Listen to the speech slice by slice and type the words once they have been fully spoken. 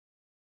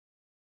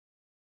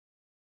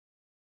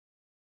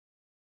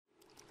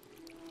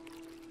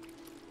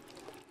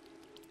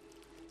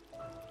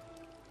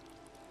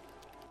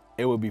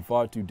It would be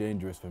far too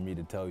dangerous for me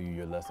to tell you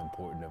you're less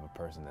important of a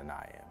person than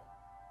I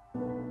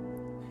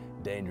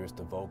am. Dangerous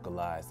to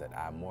vocalize that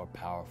I'm more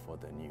powerful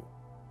than you.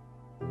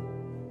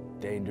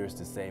 Dangerous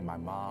to say my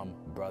mom,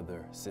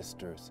 brother,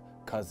 sisters,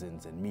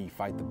 cousins, and me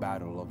fight the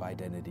battle of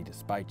identity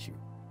despite you.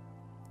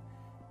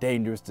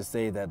 Dangerous to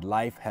say that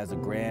life has a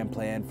grand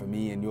plan for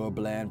me and your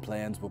bland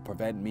plans will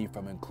prevent me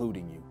from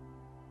including you.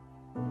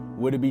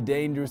 Would it be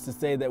dangerous to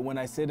say that when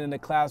I sit in a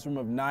classroom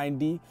of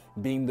 90,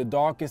 being the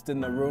darkest in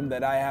the room,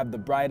 that I have the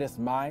brightest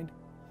mind?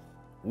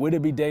 Would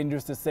it be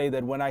dangerous to say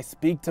that when I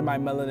speak to my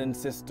melanin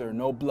sister,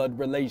 no blood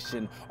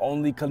relation,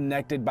 only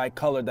connected by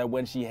color, that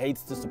when she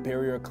hates the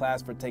superior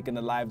class for taking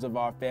the lives of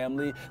our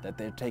family, that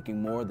they're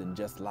taking more than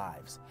just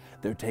lives,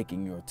 they're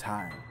taking your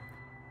time?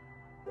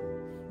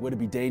 Would it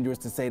be dangerous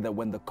to say that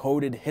when the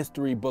coded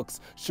history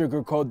books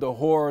sugarcoat the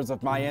horrors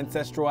of my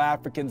ancestral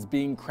Africans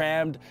being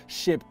crammed,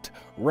 shipped,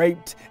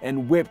 raped,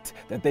 and whipped,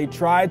 that they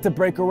tried to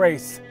break a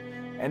race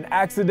and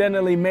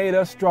accidentally made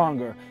us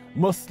stronger?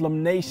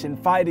 Muslim nation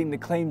fighting to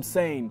claim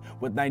sane,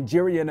 with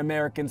Nigerian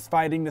Americans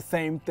fighting the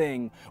same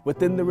thing.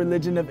 Within the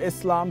religion of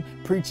Islam,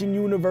 preaching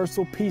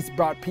universal peace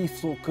brought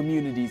peaceful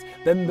communities.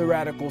 Then the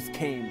radicals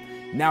came.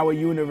 Now a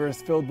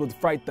universe filled with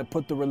fright that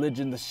put the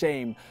religion to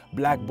shame.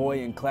 Black boy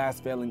in class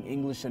failing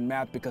English and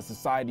math because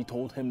society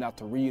told him not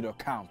to read or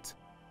count.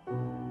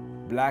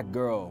 Black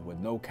girl with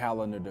no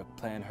calendar to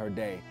plan her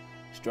day,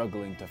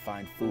 struggling to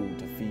find food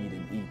to feed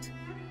and eat.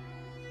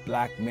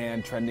 Black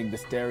man trending the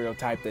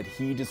stereotype that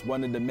he just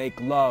wanted to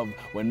make love,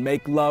 when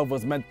make love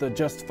was meant to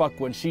just fuck,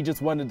 when she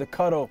just wanted to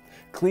cuddle.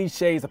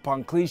 Cliches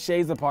upon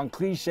cliches upon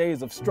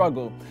cliches of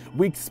struggle.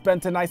 Weeks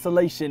spent in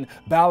isolation,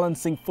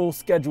 balancing full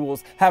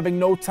schedules, having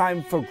no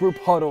time for group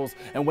huddles.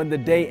 And when the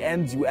day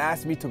ends, you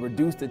ask me to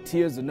reduce the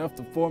tears enough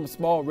to form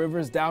small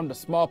rivers down to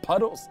small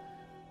puddles?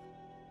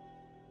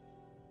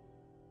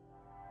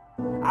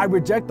 I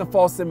reject the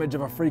false image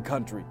of a free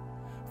country.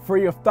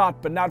 Free of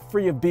thought, but not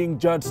free of being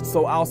judged,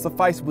 so I'll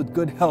suffice with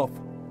good health.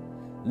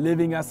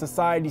 Living as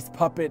society's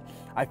puppet,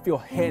 I feel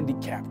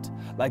handicapped,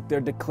 like they're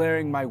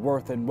declaring my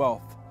worth and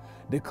wealth.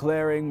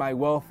 Declaring my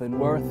wealth and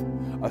worth,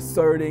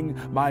 asserting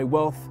my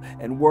wealth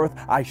and worth.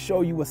 I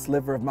show you a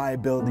sliver of my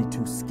ability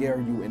to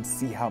scare you and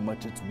see how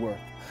much it's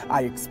worth.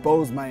 I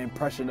expose my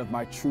impression of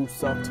my true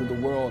self to the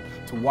world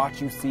to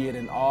watch you see it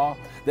in awe.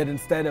 That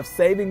instead of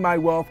saving my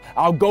wealth,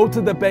 I'll go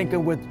to the bank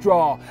and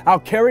withdraw. I'll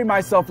carry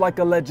myself like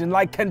a legend,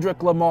 like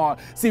Kendrick Lamar.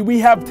 See, we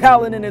have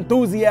talent and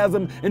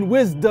enthusiasm and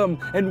wisdom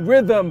and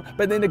rhythm,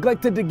 but they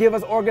neglected to give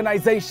us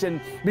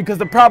organization, because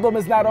the problem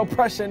is not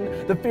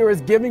oppression. The fear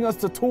is giving us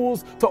the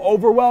tools to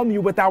overwhelm you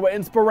with our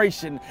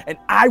inspiration. And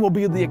I will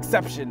be the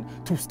exception,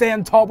 to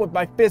stand tall with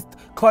my fist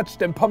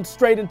clutched and pumped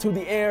straight into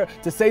the air,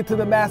 to say to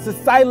the masses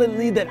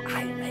silently that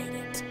I made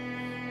it.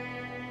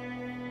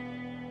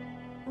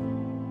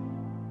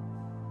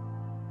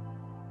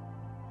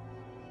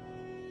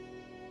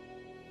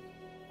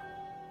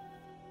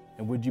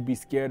 And would you be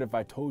scared if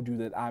I told you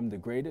that I'm the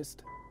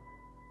greatest?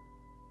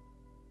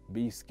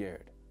 Be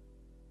scared,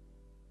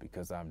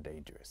 because I'm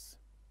dangerous.